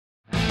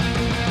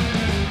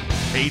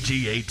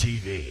AGA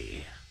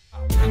TV.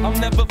 I'm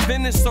never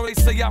finished, so they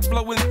say I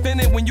flow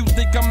infinite. When you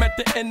think I'm at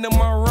the end of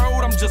my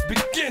road, I'm just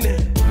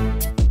beginning.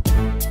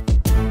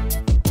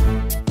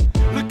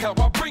 Look how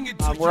I bring it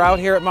to We're out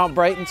here at Mount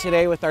Brighton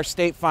today with our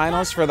state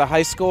finals for the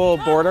high school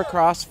border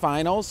cross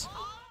finals.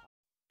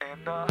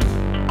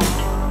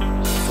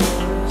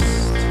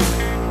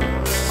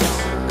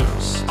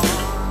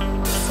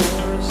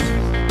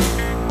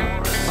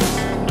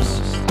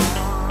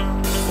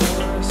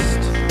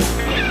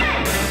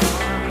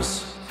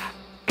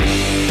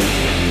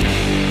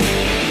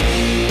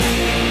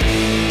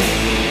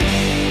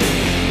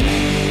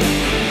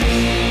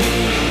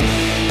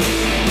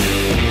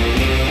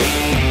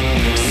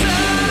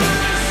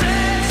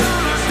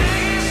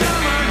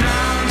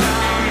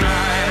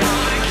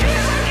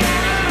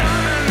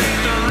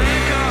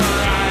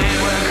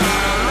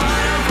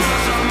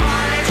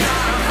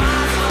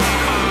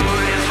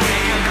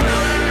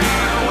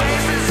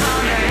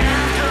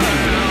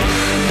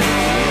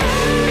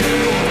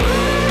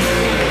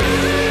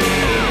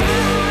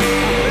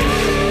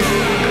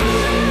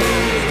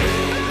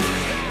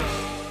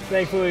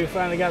 Thankfully, we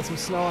finally got some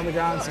snow on the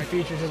ground, some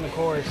features in the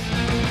course.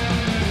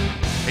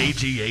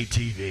 AGA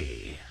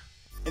TV.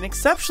 An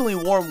exceptionally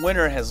warm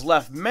winter has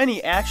left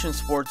many action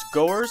sports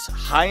goers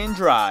high and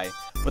dry,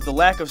 but the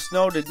lack of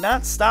snow did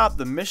not stop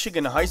the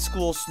Michigan High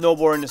School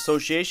Snowboarding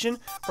Association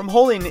from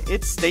holding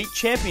its state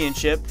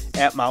championship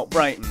at Mount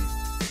Brighton.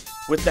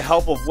 With the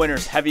help of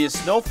winter's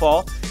heaviest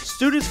snowfall,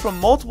 students from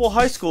multiple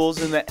high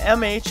schools in the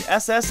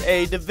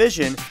MHSSA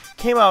division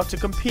came out to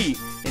compete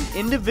in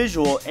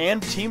individual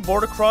and team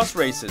border cross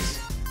races.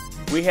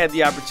 We had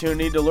the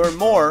opportunity to learn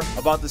more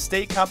about the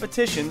state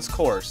competition's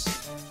course.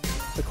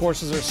 The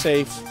courses are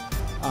safe,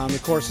 the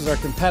courses are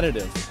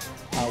competitive.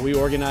 We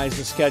organize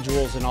the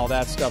schedules and all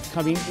that stuff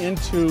coming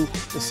into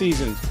the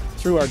season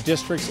through our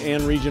districts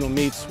and regional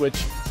meets, which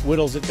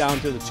whittles it down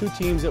to the 2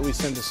 teams that we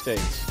send to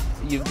states.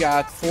 You've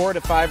got 4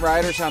 to 5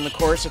 riders on the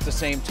course at the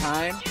same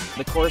time.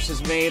 The course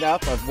is made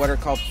up of what are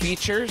called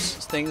features,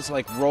 things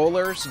like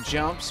rollers,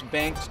 jumps,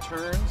 banked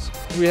turns.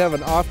 We have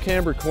an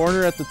off-camber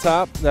corner at the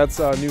top. That's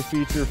a new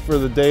feature for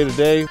the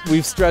day-to-day.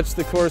 We've stretched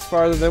the course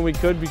farther than we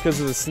could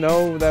because of the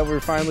snow that we're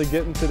finally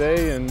getting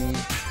today, and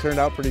it's turned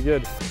out pretty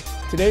good.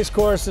 Today's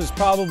course is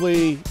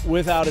probably,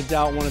 without a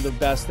doubt, one of the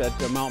best that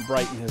Mount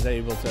Brighton has been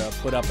able to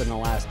put up in the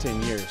last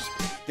 10 years.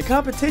 The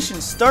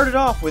competition started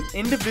off with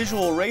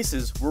individual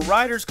races where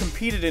riders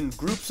competed in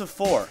groups of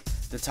 4.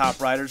 The top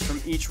riders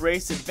from each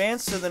race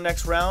advanced to the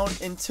next round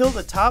until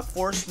the top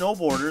 4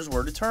 snowboarders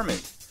were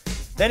determined.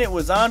 Then it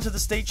was on to the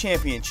state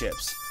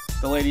championships.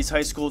 The ladies'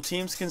 high school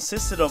teams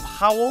consisted of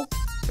Howell,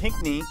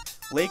 Pinckney,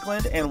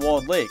 Lakeland, and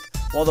Walled Lake,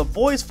 while the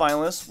boys'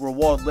 finalists were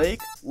Walled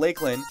Lake,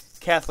 Lakeland,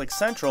 Catholic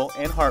Central,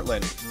 and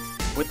Heartland.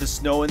 With the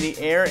snow in the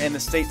air and the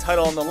state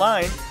title on the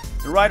line,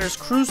 the riders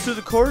cruised through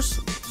the course,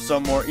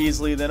 some more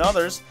easily than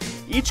others,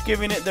 each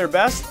giving it their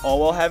best, all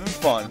while having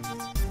fun.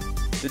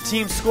 The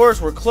team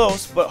scores were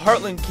close, but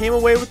Heartland came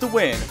away with the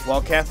win,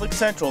 while Catholic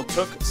Central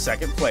took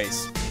second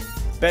place.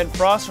 Ben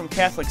Frost from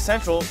Catholic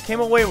Central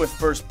came away with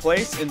first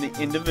place in the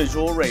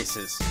individual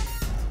races.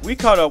 We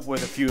caught up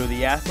with a few of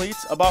the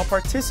athletes about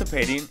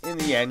participating in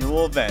the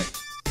annual event.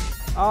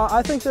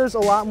 I think there's a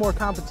lot more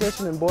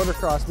competition in border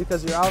cross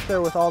because you're out there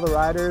with all the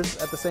riders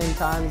at the same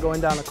time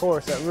going down a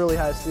course at really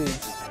high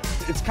speeds.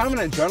 It's kind of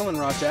an adrenaline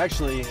rush,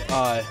 actually.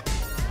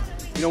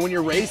 You know, when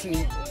you're racing,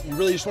 you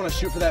really just want to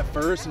shoot for that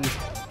first and just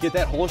get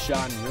that whole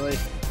shot, and really,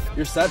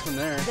 you're set from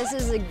there. This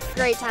is a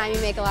great time. You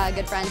make a lot of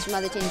good friends from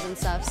other teams and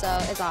stuff, so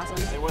it's awesome.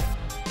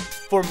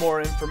 For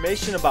more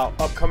information about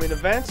upcoming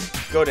events,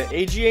 go to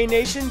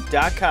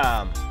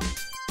aganation.com.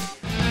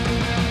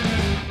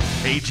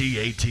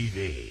 AGA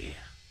TV.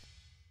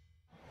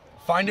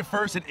 Find it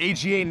first at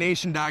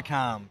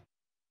aganation.com.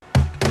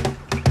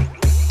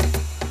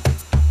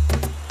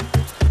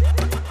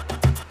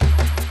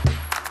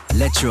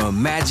 Let your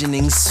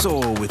imagining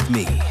soar with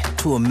me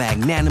to a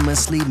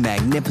magnanimously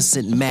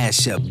magnificent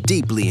mashup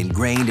deeply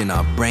ingrained in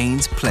our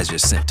brain's pleasure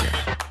center.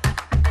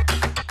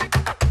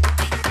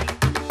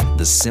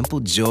 The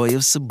simple joy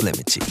of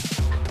sublimity,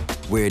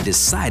 where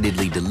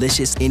decidedly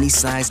delicious any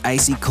size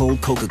icy cold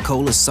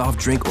Coca-Cola soft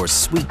drink or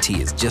sweet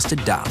tea is just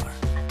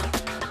 $1.